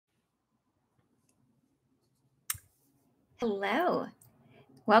Hello.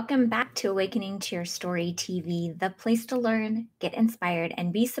 Welcome back to Awakening to Your Story TV, the place to learn, get inspired,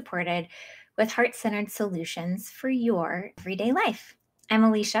 and be supported with heart centered solutions for your everyday life. I'm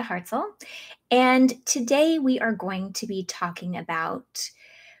Alicia Hartzell, and today we are going to be talking about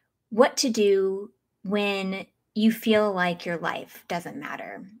what to do when you feel like your life doesn't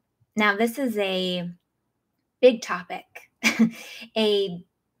matter. Now, this is a big topic, a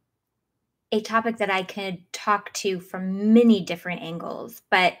a topic that I could talk to from many different angles,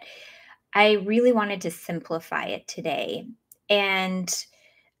 but I really wanted to simplify it today and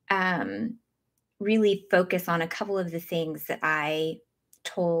um, really focus on a couple of the things that I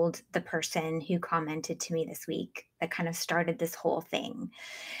told the person who commented to me this week that kind of started this whole thing.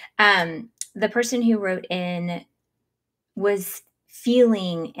 The person who wrote in was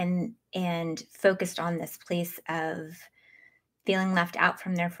feeling and focused on this place of feeling left out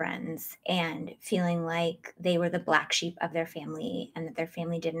from their friends and feeling like they were the black sheep of their family and that their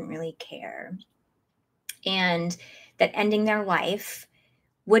family didn't really care. And that ending their life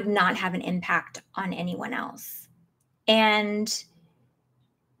would not have an impact on anyone else. And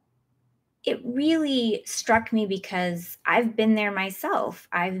it really struck me because I've been there myself.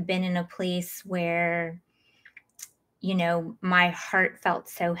 I've been in a place where, my heart felt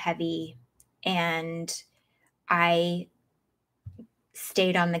so heavy and I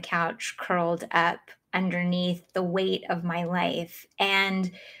stayed on the couch, curled up underneath the weight of my life, and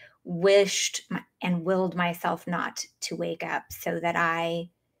and willed myself not to wake up so that I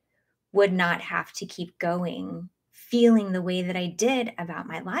would not have to keep going, feeling the way that I did about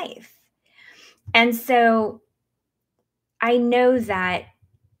my life. And so I know that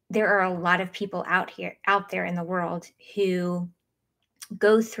there are a lot of people out there in the world who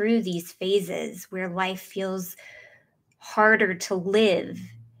go through these phases where life feels harder to live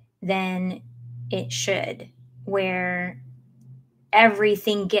than it should, where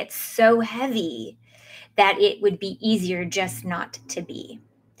everything gets so heavy that it would be easier just not to be.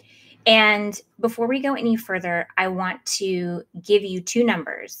 And before we go any further, I want to give you two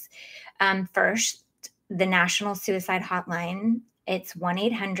numbers. First, the National Suicide Hotline, it's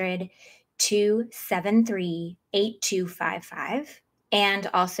 1-800-273-8255. And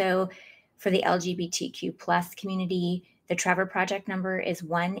also for the LGBTQ plus community, the Trevor Project number is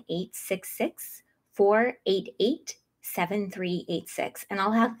 1-866-488-7386. And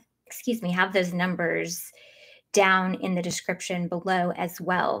I'll have those numbers down in the description below as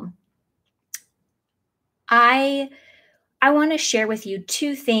well. I want to share with you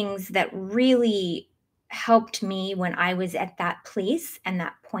two things that really helped me when I was at that place and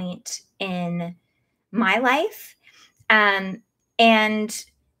that point in my life, and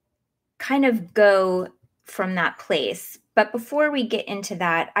kind of go from that place. But before we get into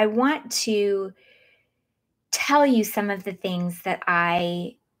that, I want to tell you some of the things that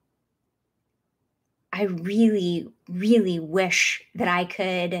I really, really wish that I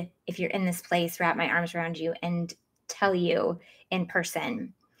could, if you're in this place, wrap my arms around you and tell you in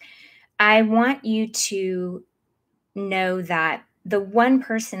person. I want you to know that the one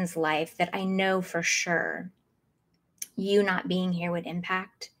person's life that I know for sure you not being here would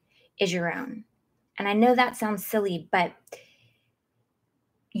impact is your own. And I know that sounds silly, but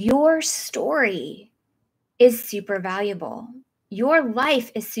your story is super valuable. Your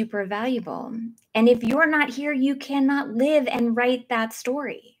life is super valuable. And if you're not here, you cannot live and write that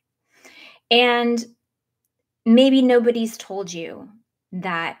story. And maybe nobody's told you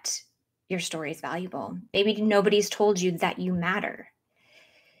that your story is valuable. Maybe nobody's told you that you matter.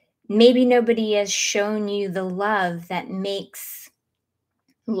 Maybe nobody has shown you the love that makes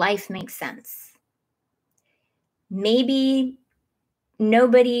life make sense. Maybe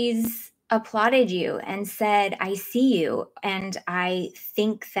nobody's applauded you and said, I see you and I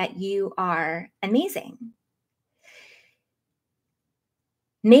think that you are amazing.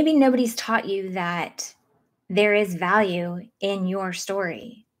 Maybe nobody's taught you that there is value in your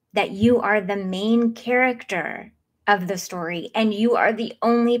story, that you are the main character of the story and you are the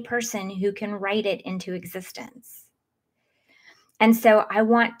only person who can write it into existence. And so I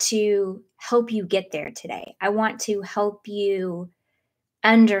want to help you get there today. I want to help you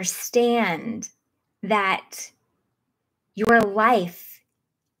understand that your life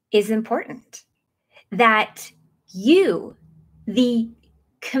is important, that you, the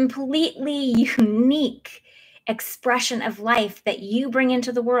completely unique expression of life that you bring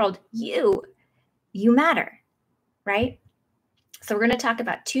into the world, you matter, right? So we're going to talk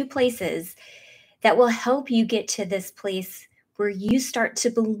about two places that will help you get to this place where you start to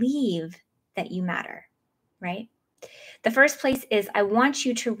believe that you matter, right? The first place is I want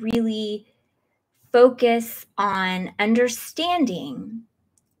you to really focus on understanding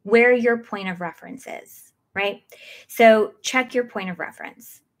where your point of reference is, right? So check your point of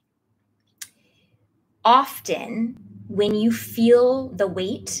reference. Often, when you feel the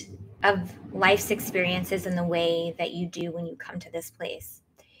weight of life's experiences in the way that you do when you come to this place,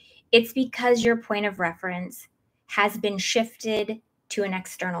 it's because your point of reference has been shifted to an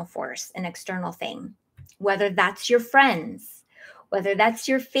external force, an external thing, whether that's your friends, whether that's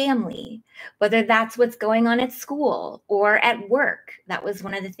your family, whether that's what's going on at school or at work. That was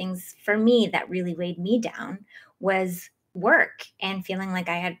one of the things for me that really weighed me down, was work and feeling like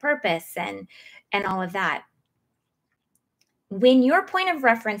I had purpose and all of that. When your point of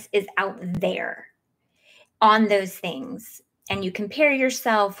reference is out there on those things, and you compare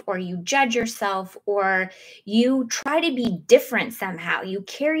yourself or you judge yourself or you try to be different somehow, you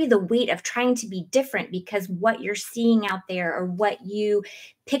carry the weight of trying to be different because what you're seeing out there or what you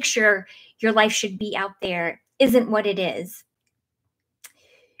picture your life should be out there isn't what it is,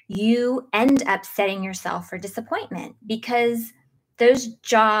 you end up setting yourself for disappointment because those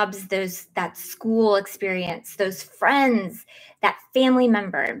jobs, that school experience, those friends, that family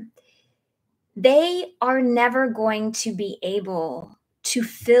member, they are never going to be able to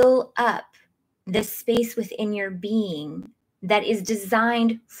fill up the space within your being that is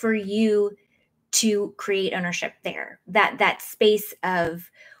designed for you to create ownership there, that space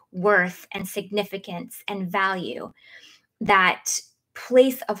of worth and significance and value, that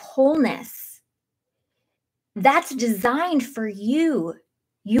place of wholeness that's designed for you,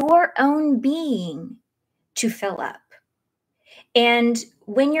 your own being, to fill up. And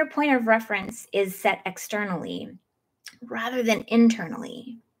when your point of reference is set externally rather than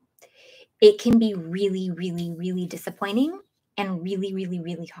internally, it can be really, really, really disappointing and really, really,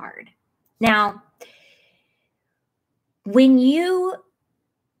 really hard. Now, when you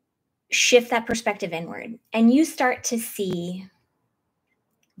shift that perspective inward and you start to see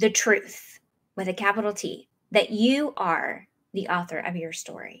the truth with a capital T, that you are the author of your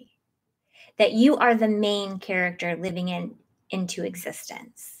story, that you are the main character living into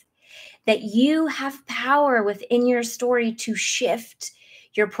existence, that you have power within your story to shift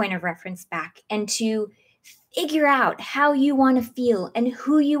your point of reference back and to figure out how you want to feel and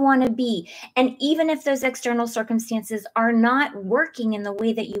who you want to be. And even if those external circumstances are not working in the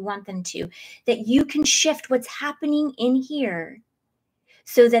way that you want them to, that you can shift what's happening in here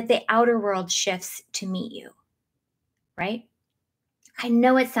so that the outer world shifts to meet you, right? I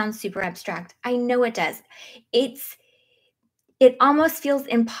know it sounds super abstract. I know it does. It almost feels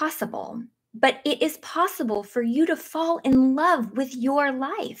impossible, but it is possible for you to fall in love with your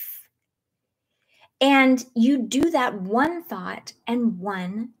life. And you do that one thought and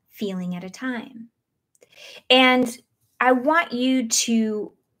one feeling at a time. And I want you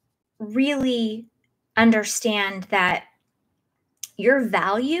to really understand that your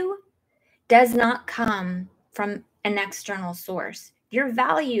value does not come from an external source. Your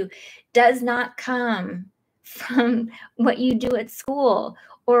value does not come from what you do at school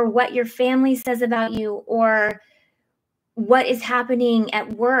or what your family says about you or what is happening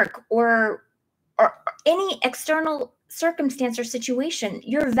at work or any external circumstance or situation.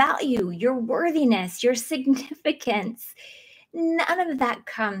 Your value, your worthiness, your significance, none of that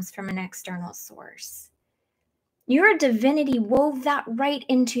comes from an external source. Your divinity wove that right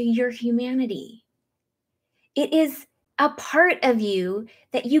into your humanity. It is a part of you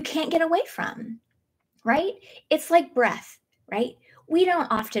that you can't get away from, right? It's like breath, right? We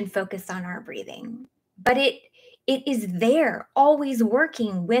don't often focus on our breathing, but it is there, always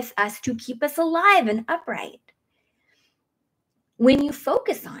working with us to keep us alive and upright. When you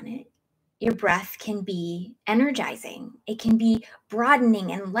focus on it, your breath can be energizing. It can be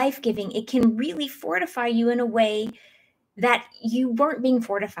broadening and life-giving. It can really fortify you in a way that you weren't being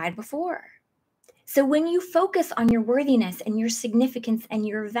fortified before. So when you focus on your worthiness and your significance and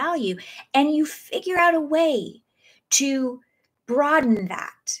your value, and you figure out a way to broaden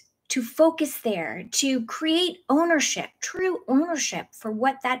that, to focus there, to create ownership, true ownership for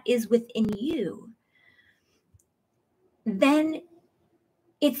what that is within you, then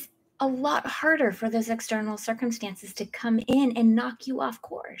it's a lot harder for those external circumstances to come in and knock you off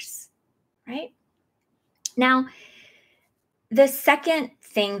course, right? Now, the second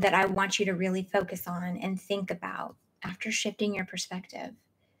thing that I want you to really focus on and think about after shifting your perspective,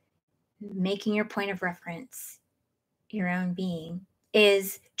 making your point of reference your own being,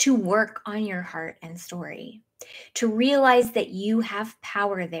 is to work on your heart and story, to realize that you have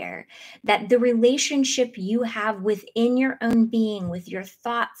power there, that the relationship you have within your own being, with your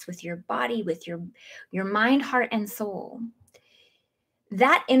thoughts, with your body, with your mind, heart, and soul,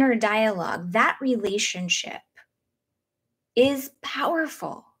 that inner dialogue, that relationship is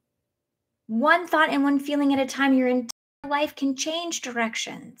powerful. One thought and one feeling at a time, your entire life can change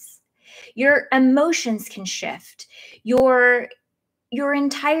directions. Your emotions can shift. Your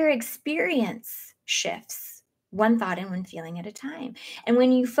entire experience shifts, one thought and one feeling at a time. And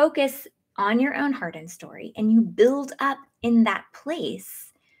when you focus on your own heart and story and you build up in that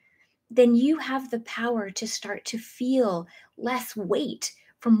place, then you have the power to start to feel less weight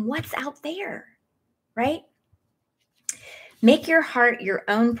from what's out there, right? Make your heart your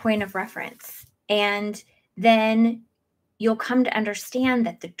own point of reference. And then you'll come to understand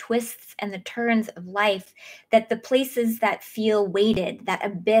that the twists and the turns of life, that the places that feel weighted, that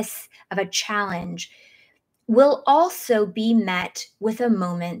abyss of a challenge, will also be met with a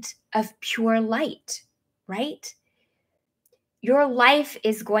moment of pure light, right? Your life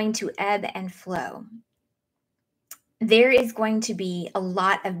is going to ebb and flow. There is going to be a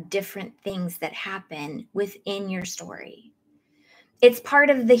lot of different things that happen within your story. It's part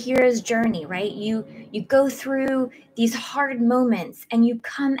of the hero's journey, right? You go through these hard moments and you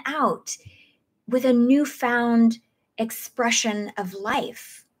come out with a newfound expression of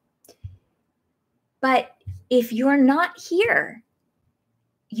life. But if you're not here,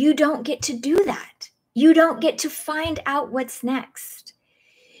 you don't get to do that. You don't get to find out what's next.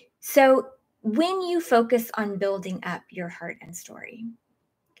 So when you focus on building up your heart and story,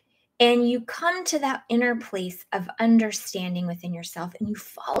 and you come to that inner place of understanding within yourself, and you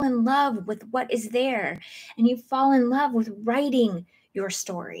fall in love with what is there, and you fall in love with writing your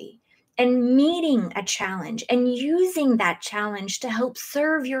story and meeting a challenge and using that challenge to help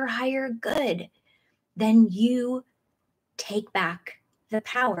serve your higher good, then you take back the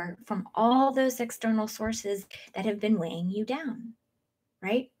power from all those external sources that have been weighing you down,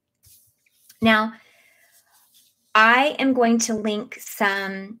 right? Now, I am going to link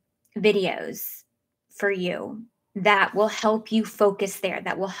some videos for you that will help you focus there,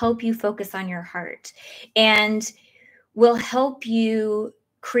 that will help you focus on your heart, and will help you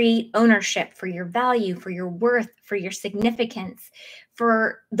create ownership for your value, for your worth, for your significance,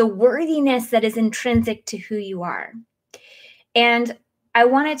 for the worthiness that is intrinsic to who you are. And I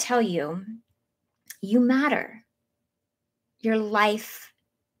want to tell you, you matter. Your life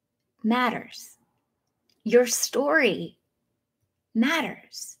matters. Your story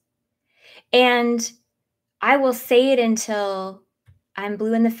matters. And I will say it until I'm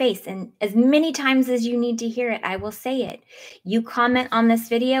blue in the face. And as many times as you need to hear it, I will say it. You comment on this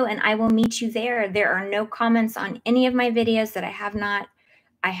video and I will meet you there. There are no comments on any of my videos that I have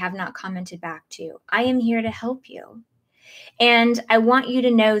not commented back to. I am here to help you. And I want you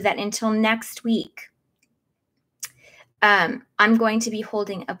to know that until next week, I'm going to be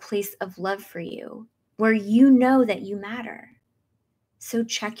holding a place of love for you where you know that you matter. So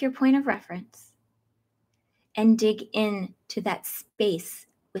check your point of reference and dig into that space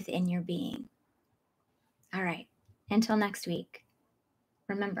within your being. All right. Until next week,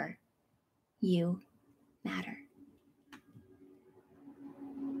 remember, you matter.